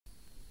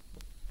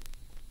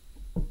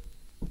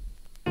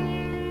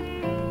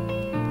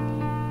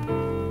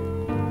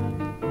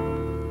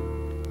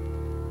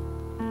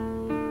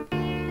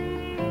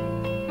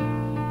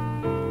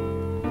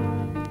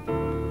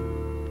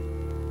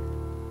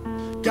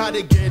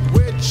Gotta get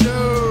with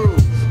you,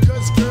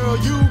 'cause girl,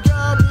 you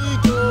got me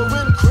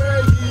going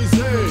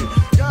crazy.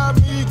 Got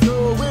me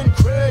going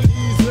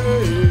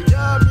crazy.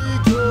 Got me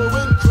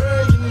going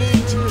crazy.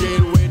 Need to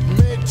get with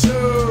me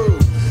too.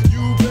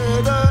 You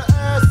better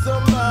ask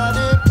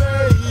somebody,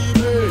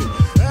 baby.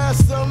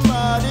 Ask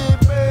somebody,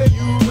 baby.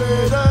 You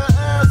better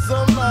ask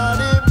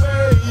somebody,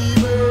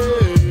 baby.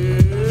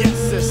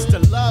 Yes, it's the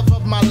love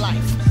of my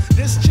life.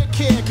 This chick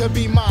here could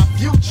be my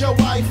future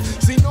wife.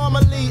 See,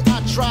 normally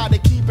I try to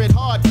keep it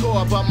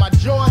hardcore, but my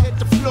jaw hit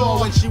the floor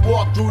when she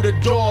walked through the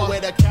door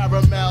with a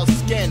caramel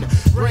skin,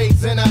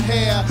 braids in her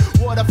hair,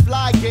 wore the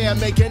fly gear,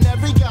 making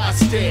every guy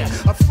stare.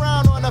 A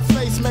frown on her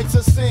face makes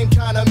her seem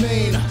kinda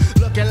mean,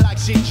 looking like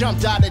she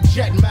jumped out of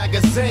Jet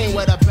magazine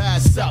with her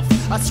bad self.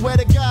 I swear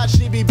to God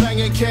she be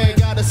banging kid,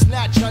 gotta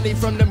snatch honey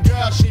from them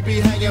girls she be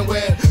hanging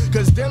with,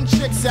 'cause them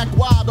chicks act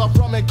wild off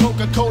rum and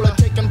Coca-Cola.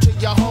 Take them to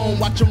your home,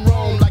 watch them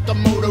roam like a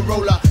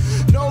Motorola.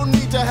 No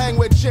need to hang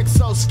with chicks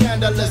so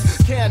scandalous.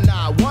 Can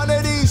not one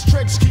of these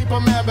tricks keep a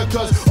man,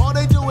 because all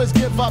they do is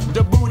give up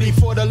the booty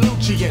for the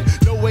Lucci.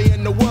 No way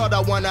in the world I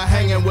wanna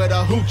hangin' with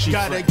a hoochie.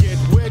 Gotta get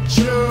with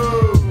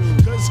you,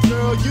 'cause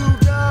girl, you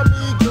got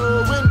me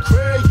going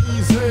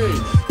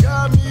crazy.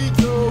 Got me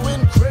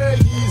going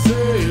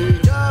crazy.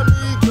 Got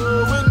me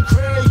going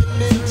crazy.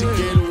 Need to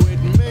get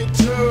with me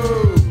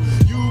too.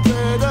 You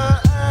better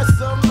ask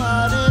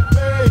somebody,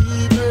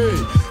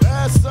 baby.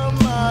 Ask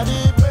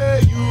somebody,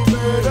 baby. You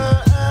better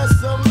ask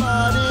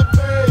somebody,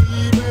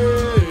 baby.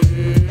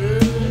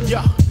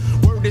 Yeah,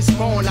 word is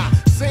born. I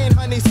seen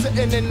honey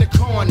sitting in the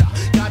corner.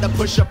 Gotta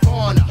push up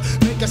on her.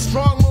 Make a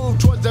strong move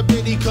towards the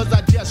biddy, 'cause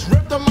I just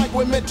ripped the mic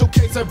with mental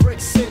case of Brick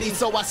City.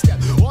 So I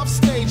stepped off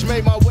stage,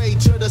 made my way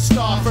to the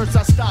star. First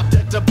I stopped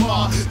at the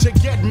bar to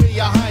get me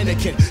a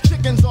Heineken.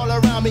 Chickens all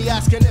around me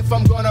asking if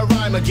I'm gonna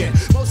rhyme again.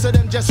 Most of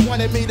them just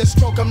wanted me to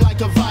stroke them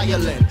like a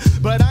violin,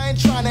 but I ain't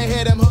trying to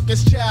hear them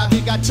hookers child.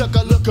 Think I took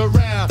a look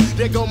around.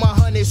 There go my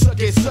honey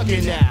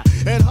sucky now,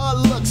 and her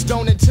looks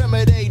don't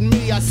intimidate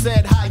me. I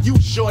said, "Hi, you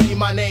shorty,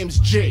 my name's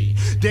G."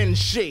 Then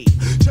she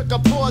took a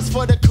pause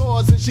for the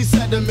cause and she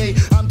said to me,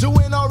 "I'm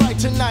doing alright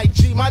tonight,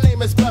 G, my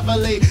name is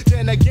Beverly."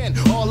 Then again,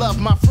 all of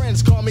my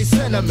friends call me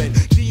Cinnamon.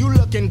 G, you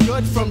looking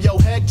good from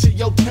your head to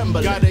your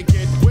Timberland. Gotta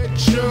get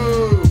with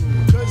you,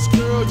 'cause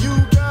girl, you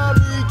got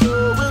me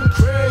going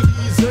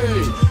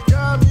crazy.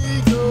 Got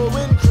me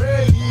going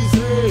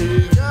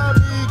crazy. Got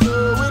me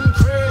going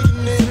crazy.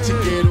 Need to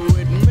get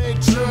with me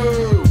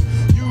too.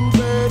 You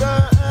better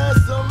ask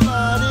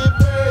somebody,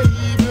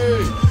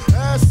 baby.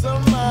 Ask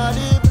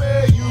somebody,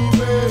 baby. You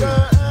better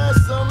ask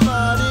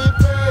somebody,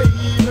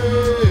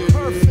 baby.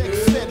 Perfect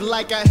fit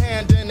like a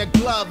hand in a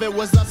glove. It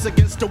was us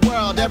against the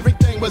world.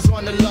 Everything was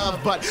on the love,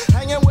 but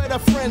hanging with her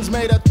friends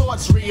made her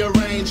thoughts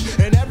rearrange,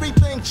 and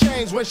everything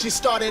changed when she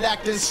started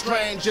acting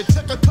strange. It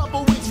took a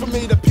couple weeks for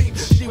me to peep.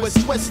 She was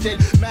twisted,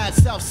 mad,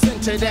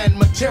 self-centered, and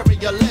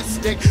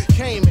materialistic.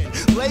 Came in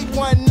late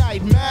one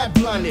night, mad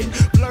blunted,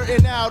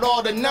 blurting out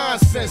all the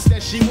nonsense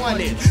that she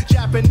wanted.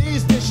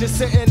 Japanese dishes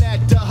sitting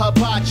at the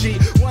hibachi.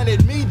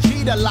 Wanted me,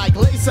 G, to like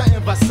Lisa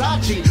and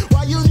Versace.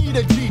 Why you need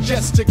a G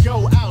just to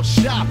go out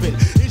shopping?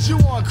 Is you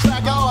on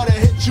crack? I oughta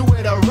hit you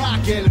with a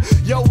rockin'.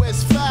 Yo,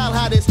 it's foul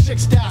how this chick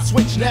style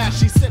switch now.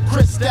 She sip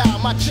Cristal,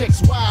 my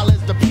chick's wild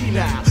as the pea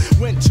now.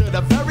 Went to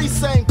the very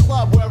same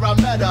club where I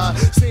met her.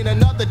 Seen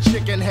another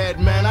chicken head,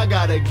 man, I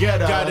gotta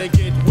get her. Gotta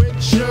get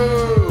with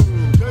you,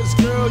 'cause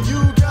girl,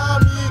 you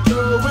got me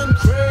going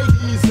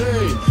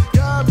crazy.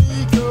 Got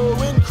me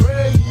going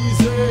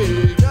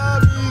crazy.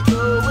 Got me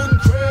going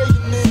crazy.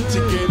 Need to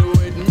get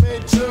with me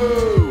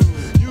too.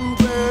 You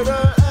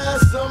better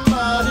ask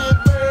somebody,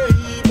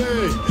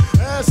 baby.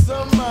 Ask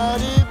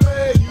somebody,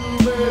 baby. You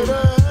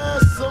better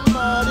ask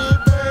somebody,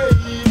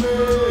 baby.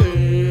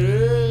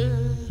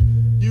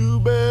 You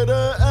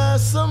better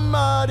ask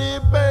somebody,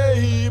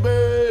 baby.